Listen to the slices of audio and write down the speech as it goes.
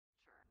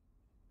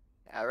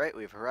Alright,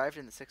 we've arrived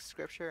in the 6th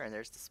scripture, and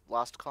there's this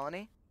lost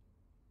colony.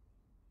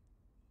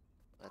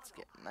 Let's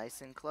get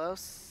nice and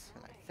close,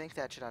 and I think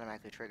that should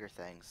automatically trigger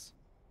things.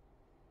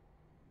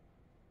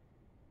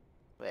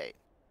 Wait.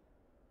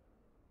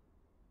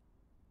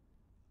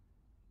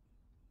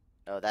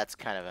 Oh, that's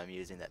kind of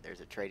amusing that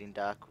there's a trading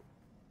dock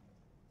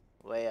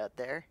way out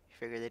there. You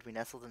figure they'd be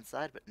nestled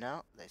inside, but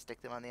no, they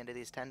stick them on the end of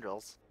these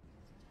tendrils.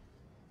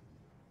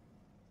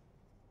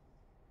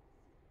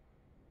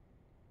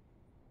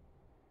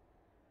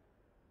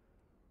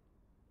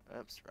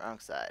 Oops, wrong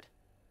side.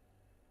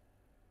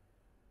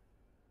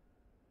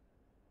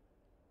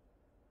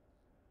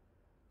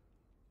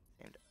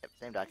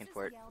 Same docking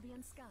port. This is the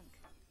Albion Skunk,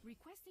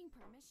 requesting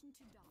permission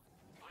to dock.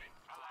 Fleet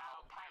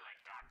allow pilot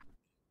dock.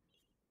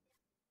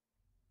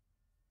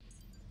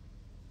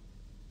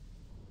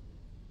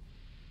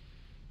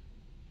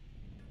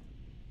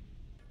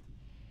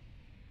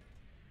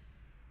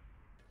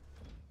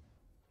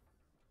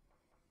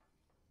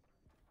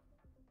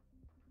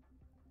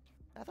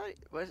 I thought it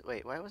was.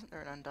 Wait, why wasn't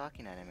there an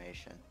undocking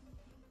animation?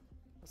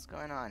 What's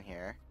going on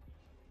here?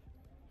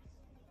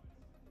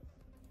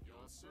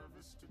 Your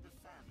service to the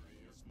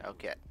family is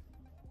Okay.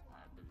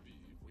 I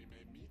believe we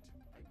may meet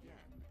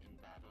again in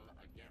battle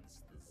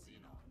against the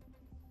Xenon.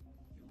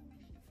 You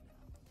leave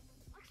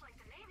now. Looks like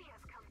the Navy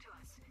has come to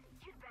us.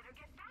 You'd better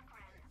get back,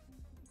 Ren.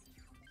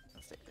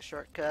 Let's take the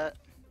shortcut.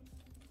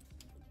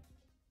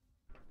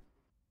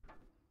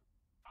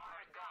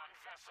 Our gun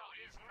vessel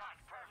is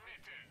not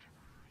permitted.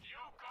 You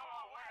go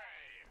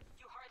away.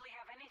 You hardly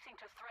have anything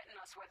to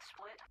threaten us with,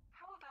 Split.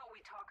 How about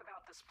we talk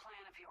about this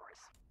plan of yours?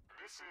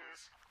 This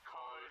is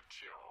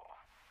Culture.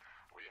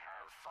 We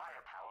have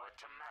firepower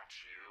to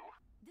match you.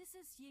 This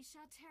is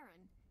Yesha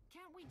Terran.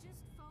 Can't we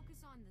just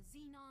focus on the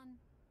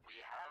Xenon? We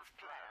have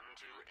planned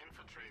to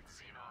infiltrate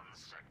Xenon's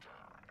sector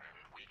and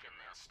weaken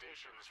their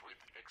stations with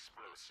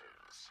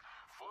explosives.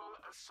 Full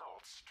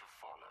assaults to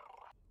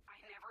follow. I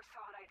never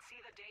thought I'd see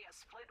the day a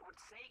Split would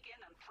sneak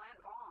in and plant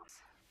bombs.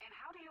 And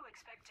how do you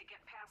expect to get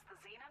past the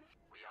Xenon?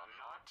 We are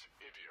not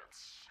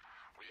idiots.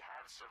 We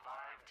have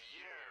survived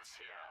years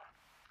here.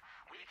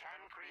 We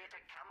can create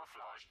a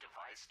camouflage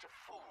device to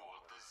fool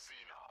the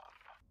Xenon.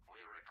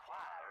 We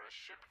require a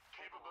ship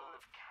capable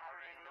of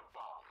carrying the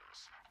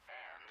bombs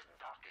and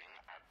docking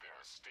at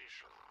their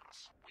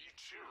stations. We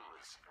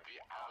choose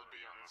the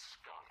Albion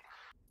Skunk.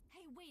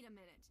 Hey, wait a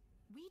minute.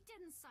 We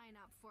didn't sign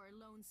up for a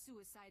lone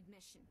suicide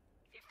mission.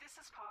 If this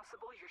is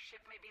possible, your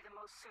ship may be the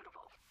most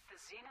suitable. The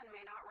Xenon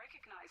may not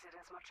recognize it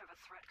as much of a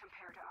threat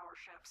compared to our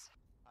ships.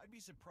 I'd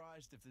be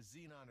surprised if the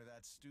Xenon are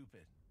that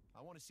stupid.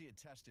 I want to see it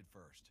tested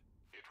first.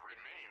 It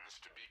remains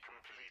to be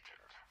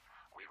completed.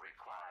 We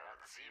require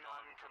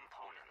Xenon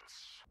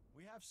components.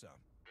 We have some.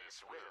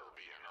 This will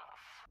be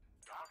enough.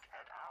 Dock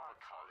at our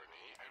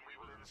colony and we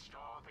will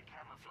install the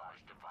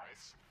camouflage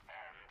device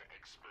and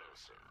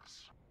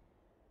explosives.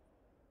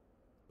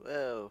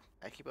 Whoa,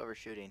 I keep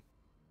overshooting.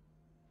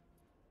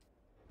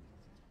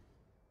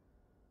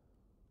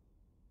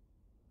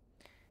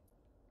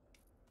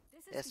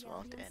 This The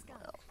won't Albion end Skunk,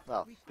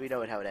 well. Well, we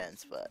know how it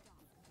ends, but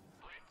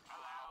Fleet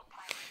allow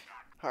pilot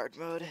dock. hard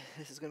mode.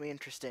 This is gonna be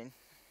interesting.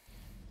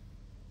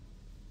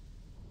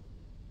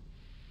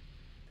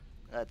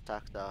 Let's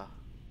talk the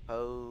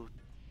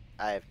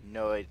I have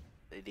no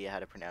idea how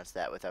to pronounce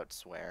that without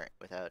swearing,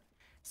 without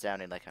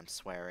sounding like I'm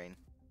swearing.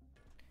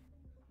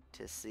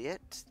 To see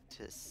it,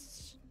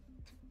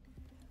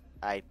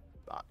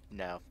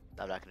 no,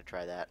 I'm not gonna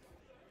try that.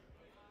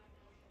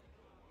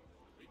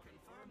 We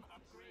confirm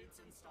upgrades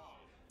installed.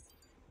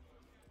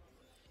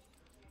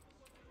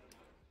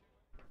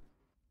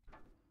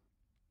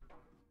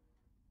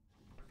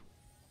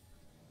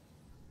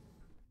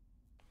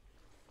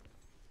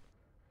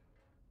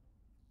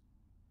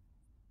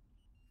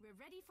 We're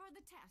ready for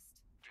the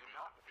test. Do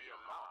not be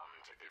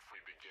alarmed if we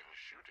begin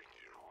shooting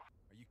you.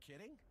 Are you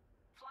kidding?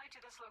 Fly to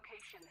this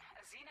location.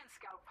 A Xenon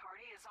scout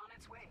party is on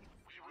its way.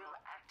 We will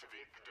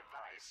activate the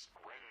device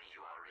when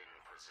you are in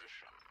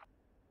position.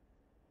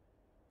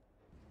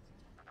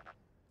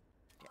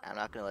 Yeah, I'm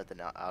not gonna let the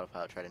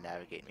autopilot try to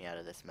navigate me out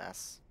of this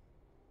mess.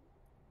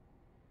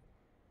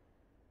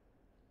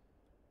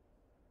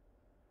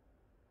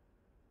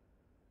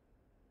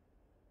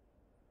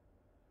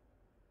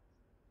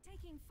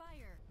 Taking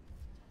fire.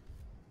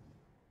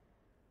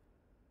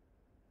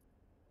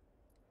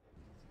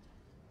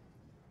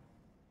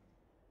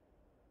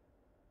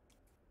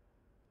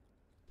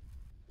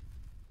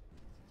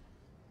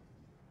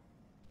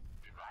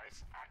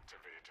 Device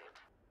activated.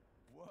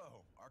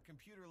 Whoa, our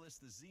computer lists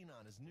the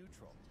Xenon as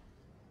neutral.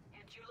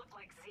 And you look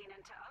like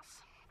Xenon to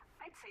us?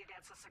 I'd say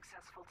that's a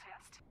successful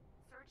test.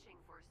 Searching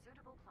for a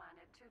suitable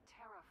planet to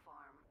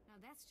terraform. Now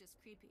that's just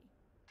creepy.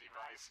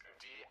 Device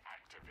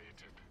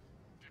deactivated.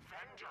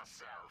 Defend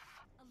yourself.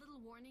 A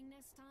little warning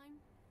this time?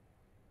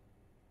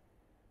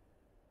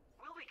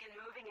 We'll begin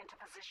moving into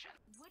position.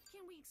 What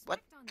can we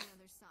expect on the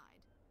other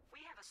side?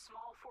 We have a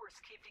small force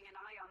keeping an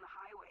eye on the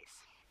highways.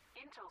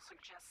 Intel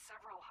suggests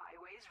several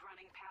highways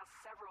running past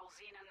several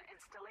Xenon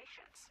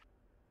installations.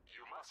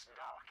 You must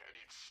dock at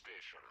each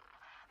station.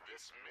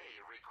 This may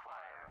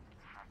require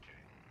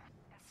hacking.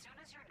 As soon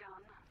as you're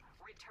done,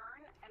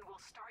 return and we'll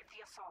start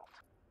the assault.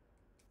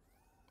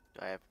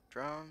 Do I have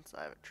drones?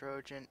 I have a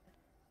Trojan.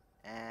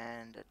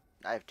 And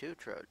I have 2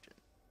 Trojans.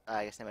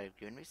 I guess they might have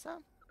given me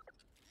some?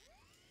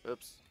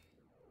 Oops.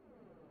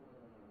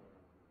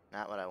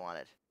 Not what I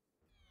wanted.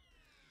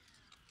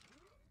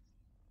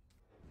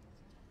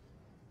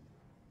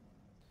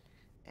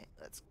 Okay,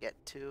 let's get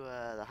to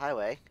the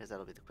highway, because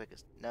that'll be the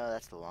quickest. No,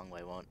 that's the long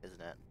way, won't,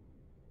 isn't it?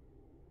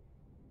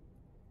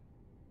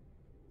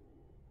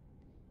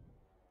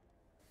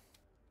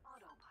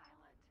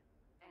 Autopilot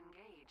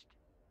engaged.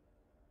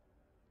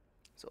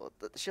 So we'll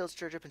let the shields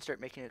charge up and start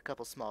making a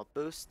couple small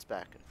boosts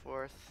back and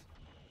forth.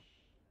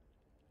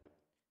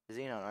 The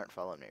Xenon aren't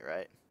following me,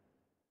 right?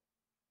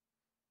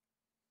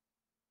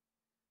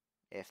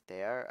 If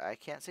they are, I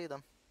can't see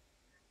them.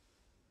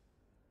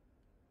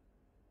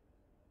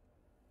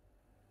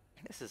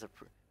 This is a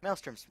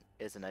Maelstrom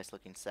is a nice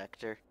looking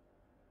sector.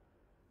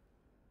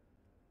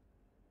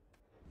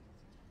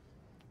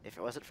 If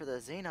it wasn't for the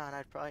Xenon,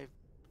 I'd probably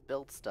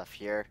build stuff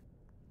here.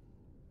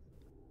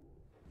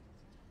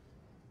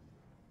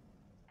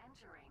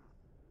 Entering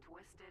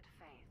Twisted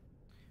Faith.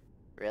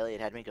 Really, it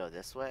had me go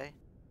this way?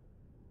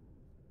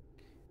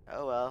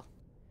 Oh well.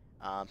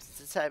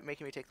 Since it's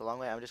making me take the long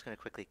way, I'm just gonna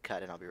quickly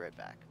cut and I'll be right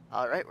back.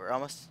 Alright, we're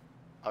almost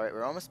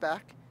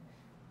back.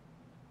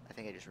 I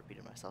think I just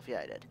repeated myself. Yeah,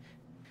 I did.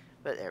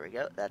 But there we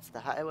go. That's the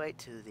highway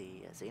to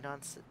the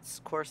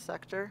Xenon's core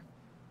sector.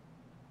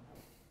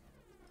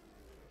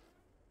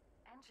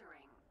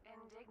 Entering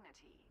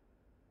Indignity.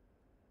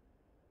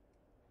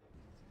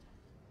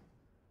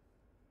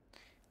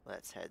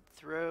 Let's head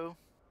through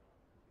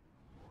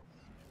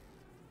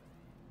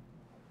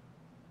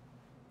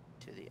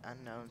to the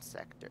unknown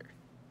sector.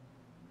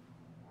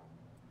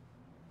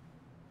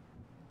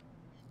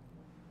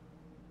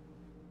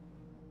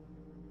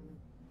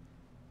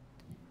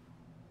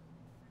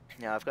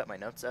 Now I've got my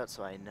notes out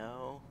so I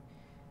know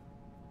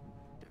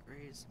the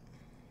reason.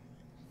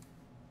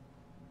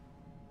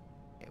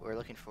 Okay, we're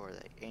looking for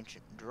the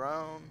ancient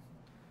drone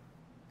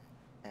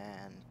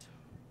and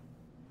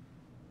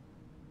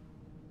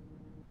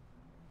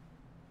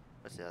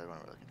what's the other one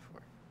we're looking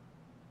for?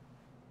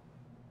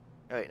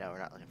 Oh wait, no, we're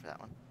not looking for that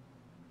one.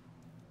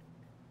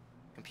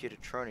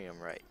 Computatronium,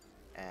 right?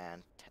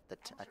 And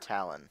a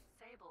Talon.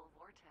 Sable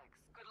Vortex.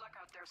 Good luck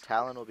out there,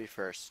 Talon will be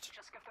first.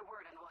 Just give the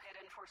word and we'll head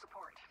in for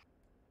support.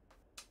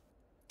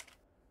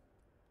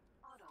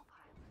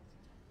 Autopilot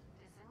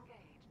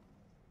disengaged.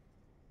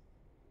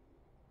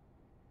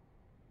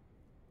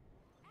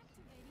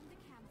 Activating the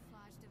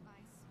camouflage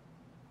device.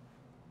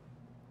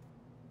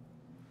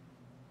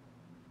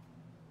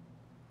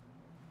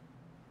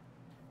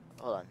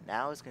 Hold on,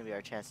 now is going to be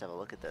our chance to have a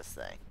look at this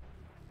thing.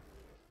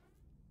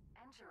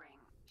 Entering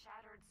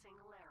Shattered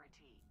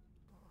Singularity.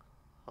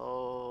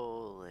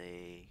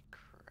 Holy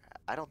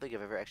crap. I don't think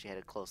I've ever actually had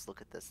a close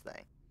look at this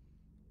thing.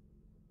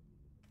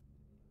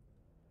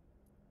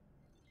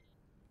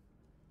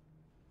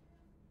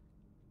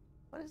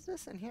 What is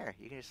this in here?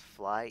 You can just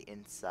fly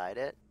inside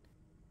it?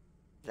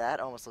 That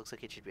almost looks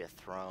like it should be a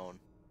throne.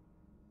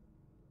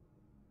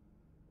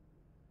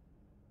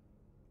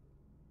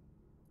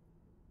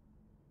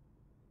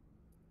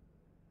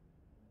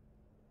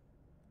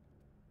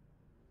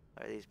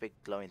 Are these big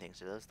glowing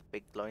things? Are those the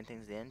big glowing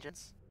things the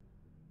engines?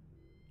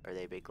 Or are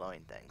they big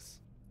glowing things?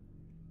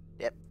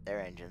 Yep,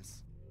 they're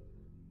engines.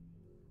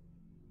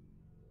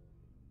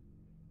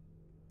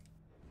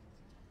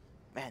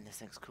 Man, this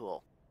thing's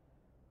cool.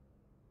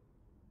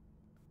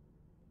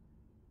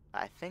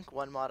 I think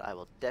one mod I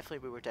will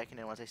definitely be protecting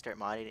in once I start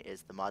modding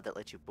is the mod that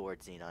lets you board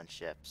Xenon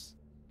ships.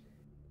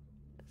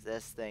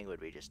 This thing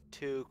would be just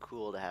too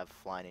cool to have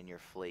flying in your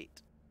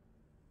fleet.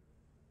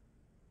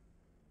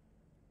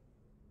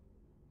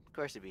 Of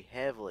course, it'd be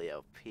heavily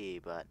OP,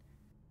 but...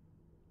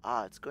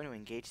 it's going to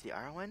engage the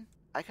Arwen?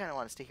 I kind of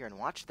want to stay here and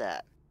watch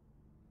that.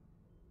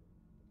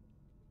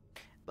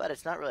 But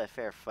it's not really a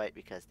fair fight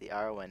because the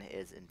Arwen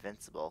is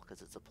invincible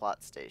because it's a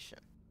plot station.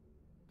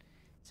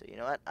 So you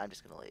know what? I'm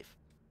just going to leave.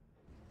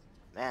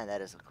 Man,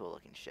 that is a cool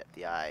looking ship,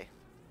 the Eye.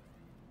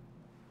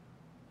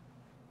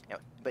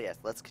 Anyway, but yes,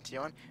 let's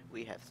continue on.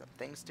 We have some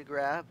things to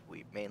grab.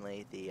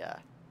 Mainly the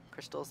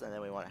crystals, and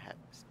then we want to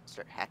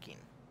start hacking.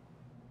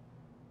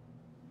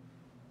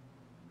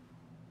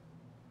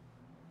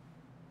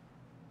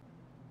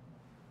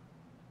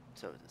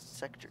 So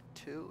Sector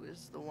 2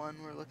 is the one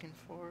we're looking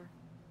for?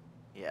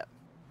 Yeah.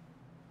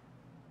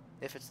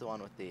 If it's the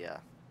one with the...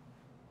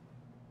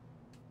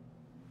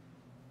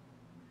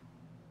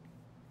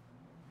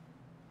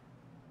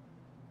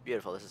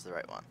 Beautiful, this is the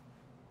right one.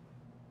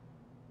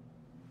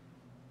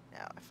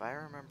 Now, if I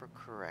remember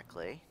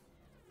correctly...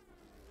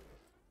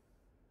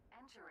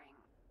 Entering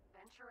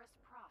Venturous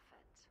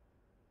Prophet.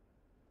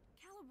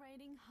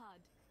 Calibrating HUD.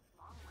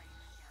 Long range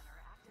scanner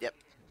activated. Yep,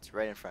 it's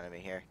right in front of me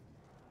here.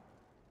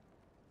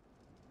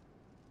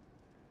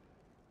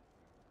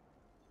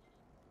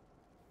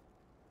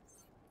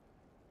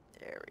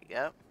 There we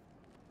go.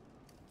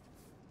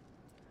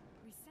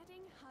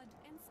 Resetting HUD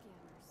and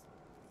scanners.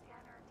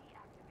 Scanner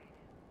deactivated.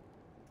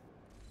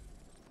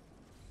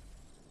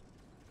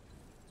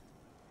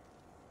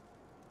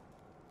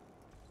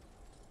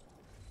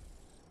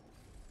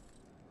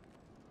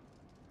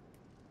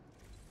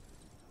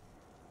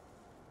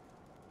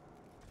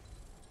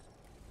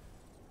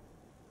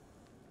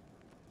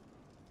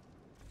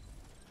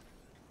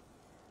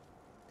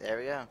 There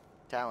we go.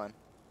 Talon.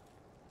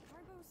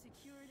 Cargo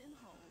secured and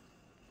hold.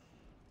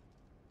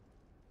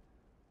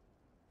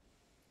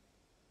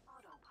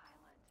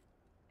 Autopilot.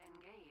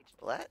 Engaged.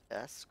 Let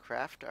us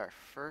craft our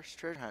first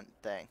treasure hunt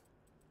thing.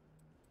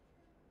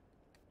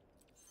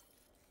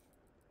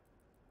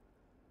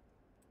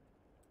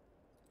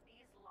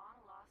 These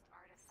long-lost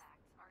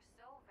artifacts are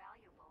so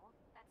valuable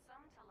that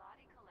some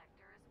Talati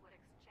collectors would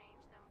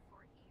exchange them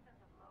for even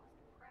the most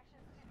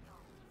precious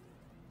technology.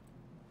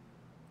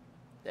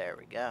 There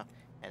we go.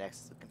 And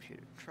next is the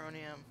computer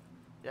tronium.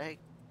 Did I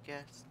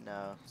guess?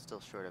 No, still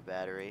short of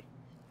battery.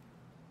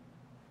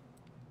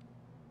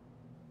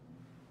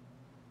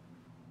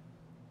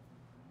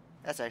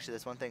 That's actually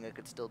this one thing I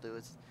could still do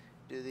is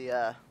do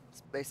the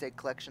space egg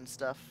collection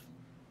stuff.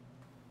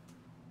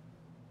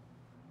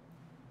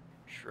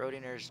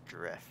 Schrodinger's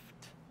drift.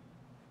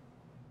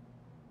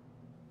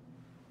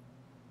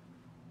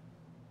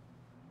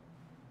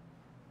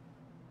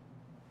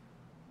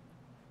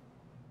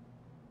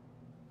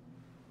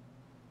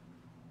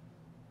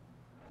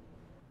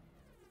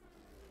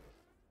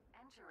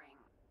 Entering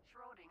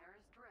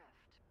Schrodinger's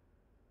drift.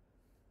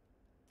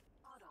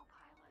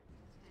 Autopilot.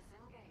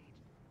 Disengaged.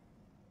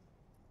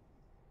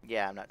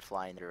 Yeah, I'm not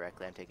flying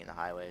directly, I'm taking the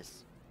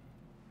highways.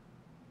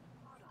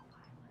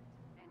 Autopilot.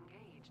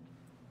 Engaged.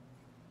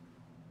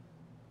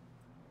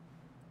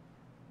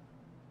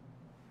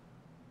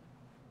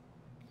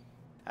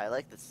 I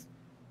like this.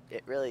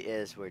 It really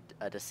is we're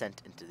a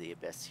descent into the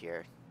abyss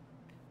here.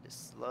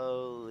 Just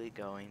slowly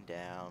going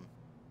down.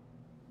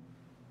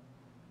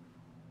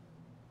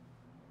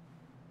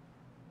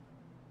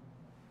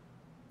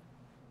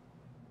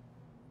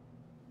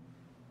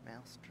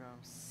 Maelstrom,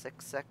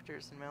 6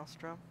 sectors in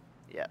Maelstrom?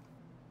 Yep.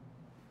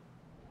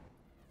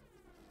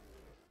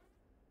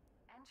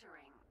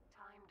 Entering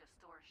time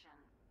distortion.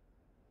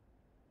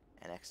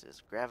 And next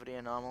is gravity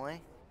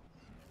anomaly.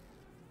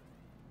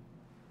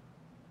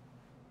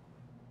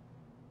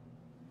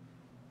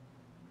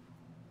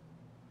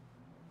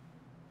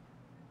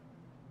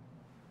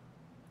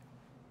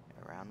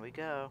 Around we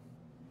go.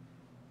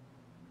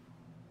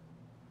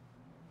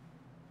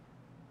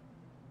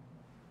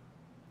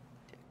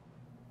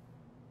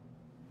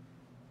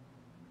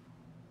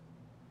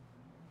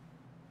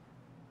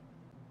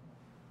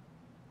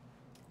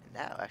 And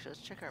now, actually,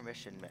 let's check our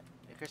mission.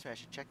 First, I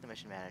should check the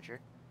mission manager.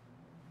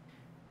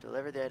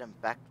 Deliver the item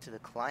back to the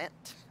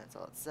client. That's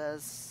all it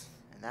says.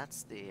 And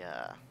that's the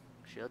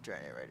shield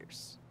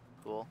generators.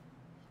 Cool.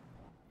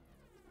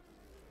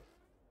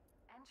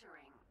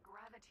 Entering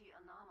gravity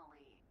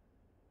anomaly.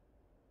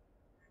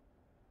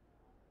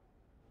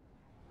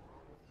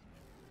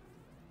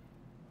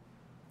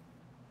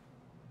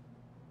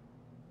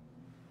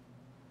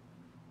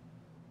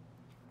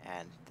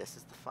 And this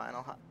is the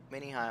final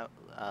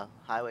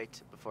highway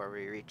before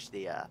we reach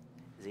the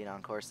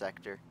Xenon core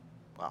sector.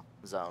 Well,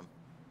 zone.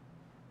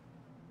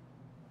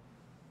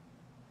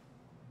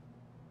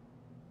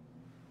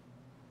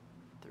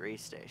 Three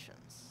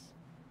stations.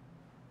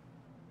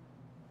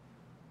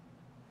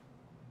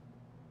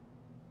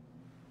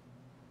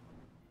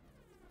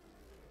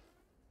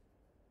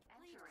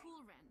 Play it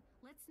cool, Ren.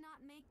 Let's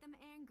not make them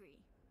angry.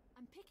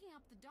 I'm picking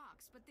up the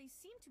docks, but they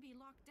seem to be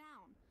locked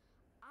down.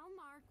 I'll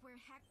mark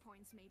where hack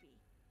points may be.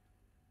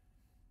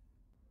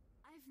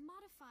 I've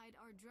modified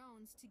our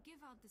drones to give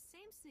out the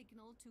same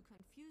signal to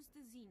confuse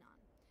the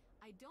Xenon.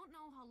 I don't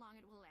know how long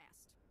it will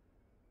last.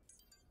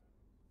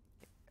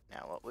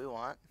 Now what we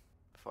want,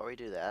 before we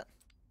do that,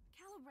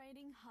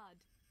 Calibrating HUD.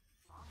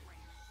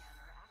 Long-range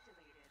scanner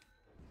activated.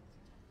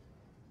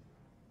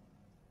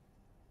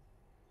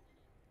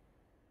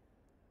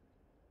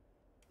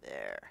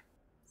 there.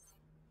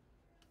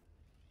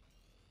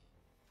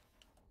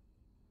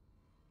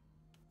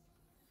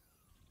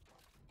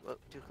 Whoa,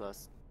 too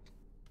close.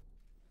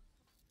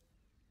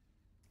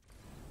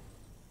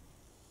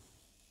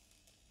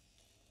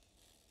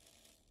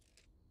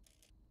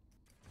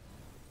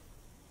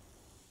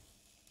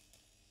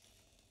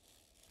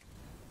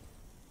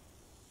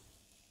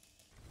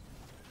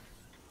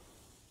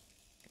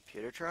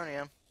 Computer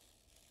tronium.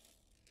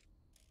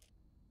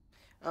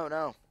 Oh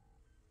no.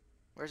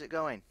 Where's it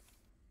going?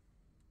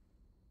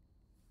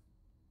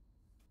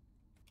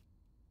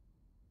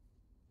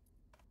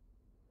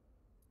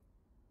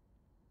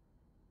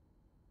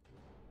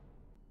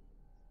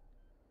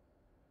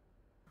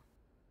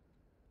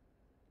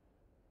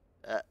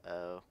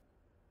 Uh-oh.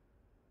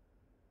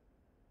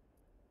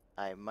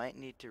 I might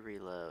need to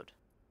reload.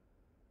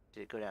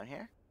 Did it go down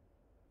here?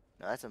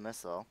 No, that's a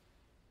missile.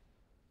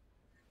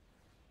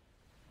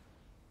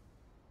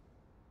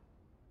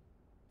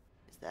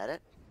 Is that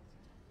it?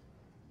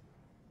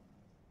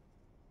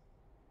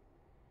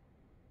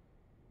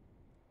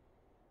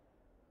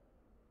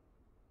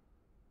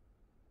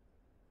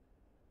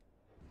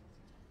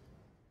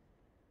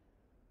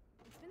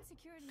 It's been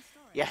secured in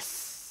storage.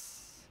 Yes!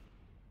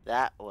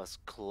 That was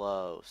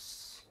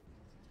close.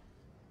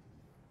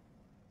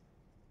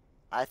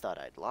 I thought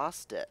I'd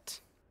lost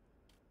it.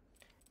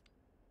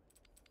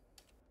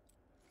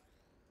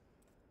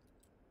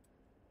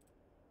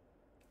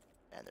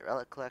 And the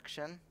relic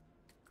collection.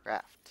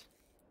 Craft.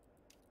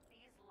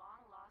 These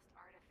long-lost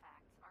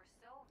artifacts are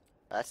so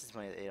That's just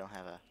money that they don't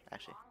have a... these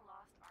Actually.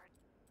 long-lost art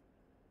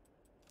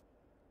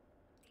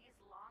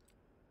these long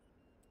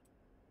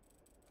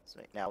So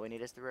now we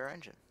need is the rare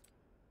engine.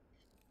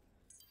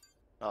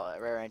 Oh,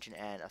 rare engine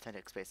and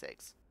authentic space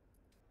eggs.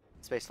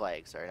 Space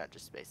legs, sorry, not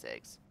just space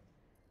eggs.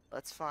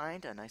 Let's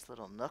find a nice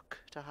little nook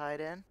to hide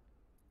in.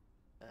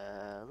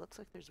 Looks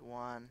like there's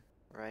one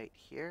right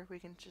here we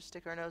can just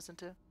stick our nose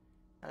into.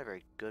 Not a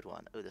very good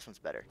one. Oh, this one's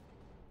better.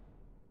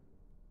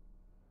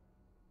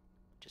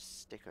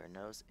 Just stick our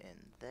nose in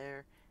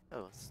there.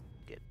 Oh, let's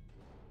get...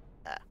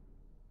 Ah.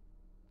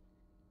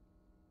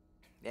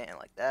 Yeah, and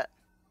like that.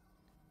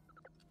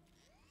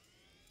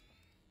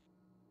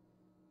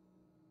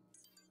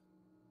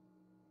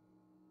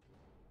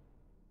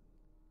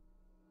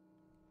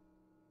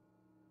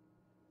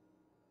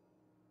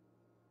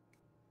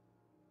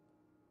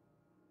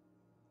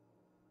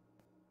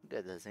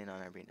 Good, the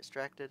Xenon are being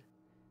distracted.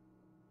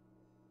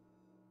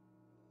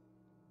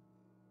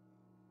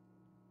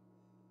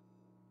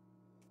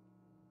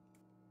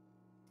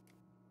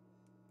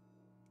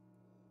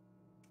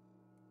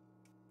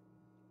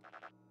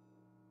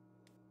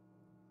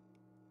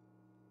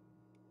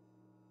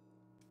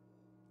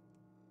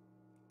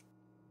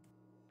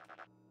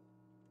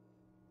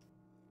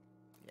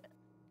 Yeah.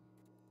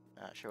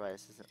 Not sure why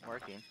this isn't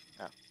working.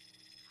 Oh.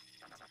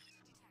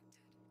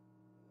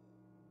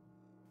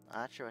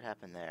 Not sure what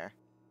happened there.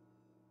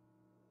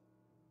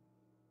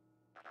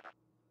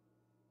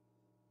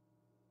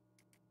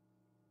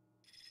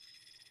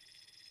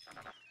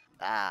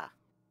 Ah.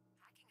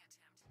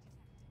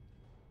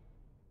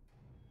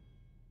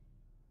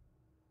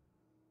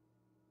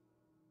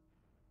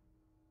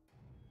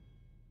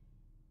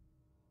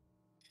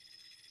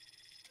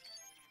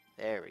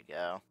 There we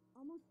go.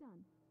 Almost done.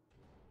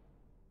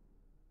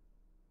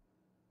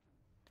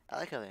 I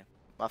like how they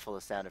muffle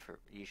the sound of her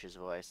Yisha's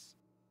voice.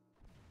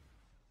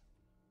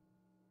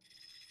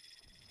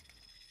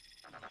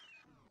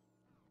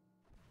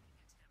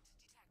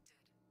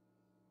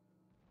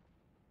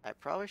 I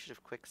probably should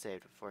have quick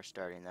saved before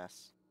starting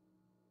this.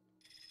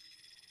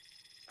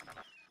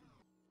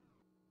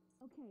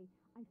 Okay,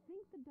 I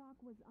think the dock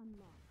was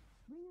unlocked.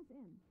 Bring us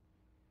in.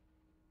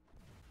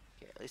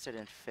 Okay, at least I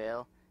didn't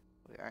fail.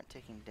 We aren't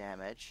taking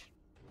damage.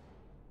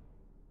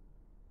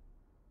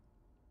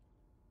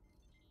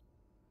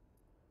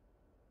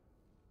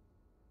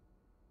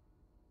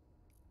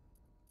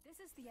 This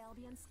is the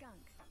Albion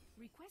skunk.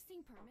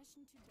 Requesting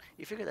permission to dock.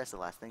 You figure that's the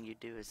last thing you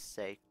do is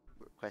say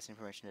requesting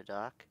permission to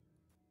dock?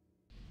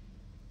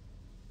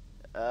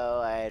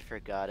 Oh, I had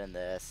forgotten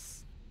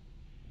this.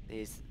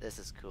 This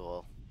is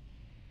cool.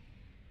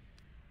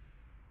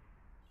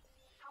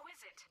 How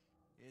is it?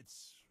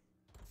 It's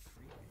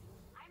freaky.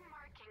 I'm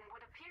marking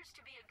what appears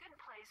to be a good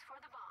place for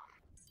the bomb.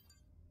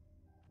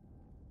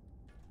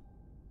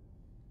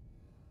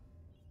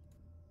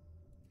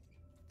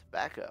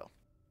 Tobacco.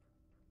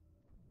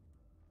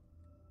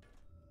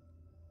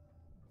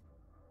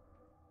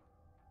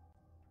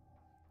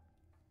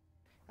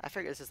 I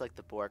figure this is like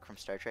the Borg from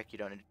Star Trek. You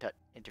don't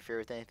interfere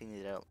with anything.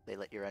 They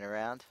let you run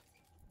around.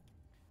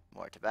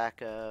 More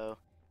tobacco.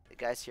 The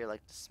guys here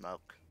like to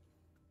smoke.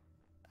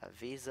 A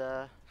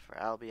visa for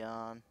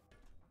Albion.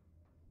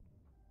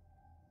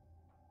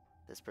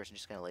 This person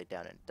just kind of laid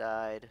down and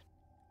died.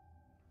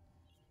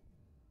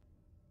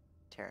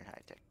 Terran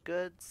high-tech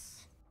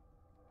goods.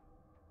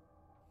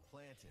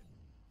 Planted.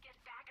 Get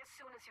back as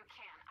soon as you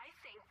can. I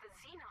think the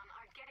Xenon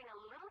are getting a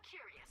little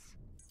curious.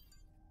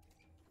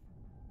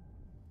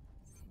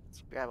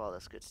 Let's grab all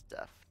this good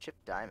stuff. Chip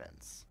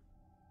diamonds.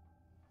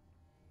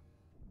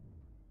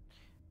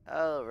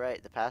 Oh,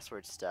 right, the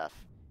password stuff.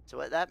 So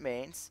what that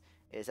means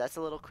is that's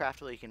a little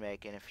craftable you can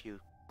make, and if you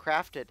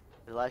craft it,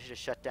 it allows you to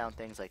shut down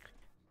things like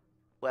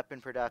weapon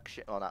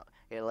production. Well, not.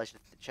 It allows you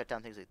to shut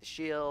down things like the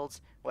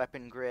shields,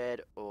 weapon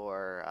grid,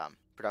 or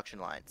production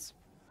lines.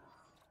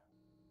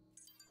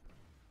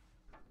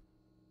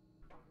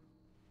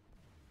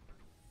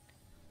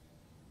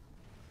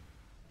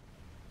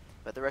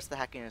 But the rest of the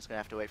hacking is going to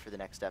have to wait for the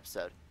next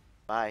episode.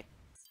 Bye.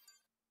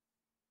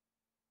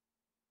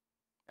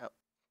 Oh.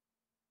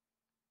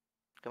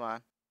 Come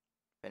on.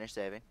 Finish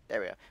saving.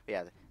 There we go. But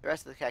yeah, the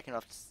rest of the hacking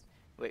will have to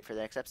wait for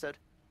the next episode.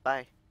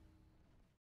 Bye.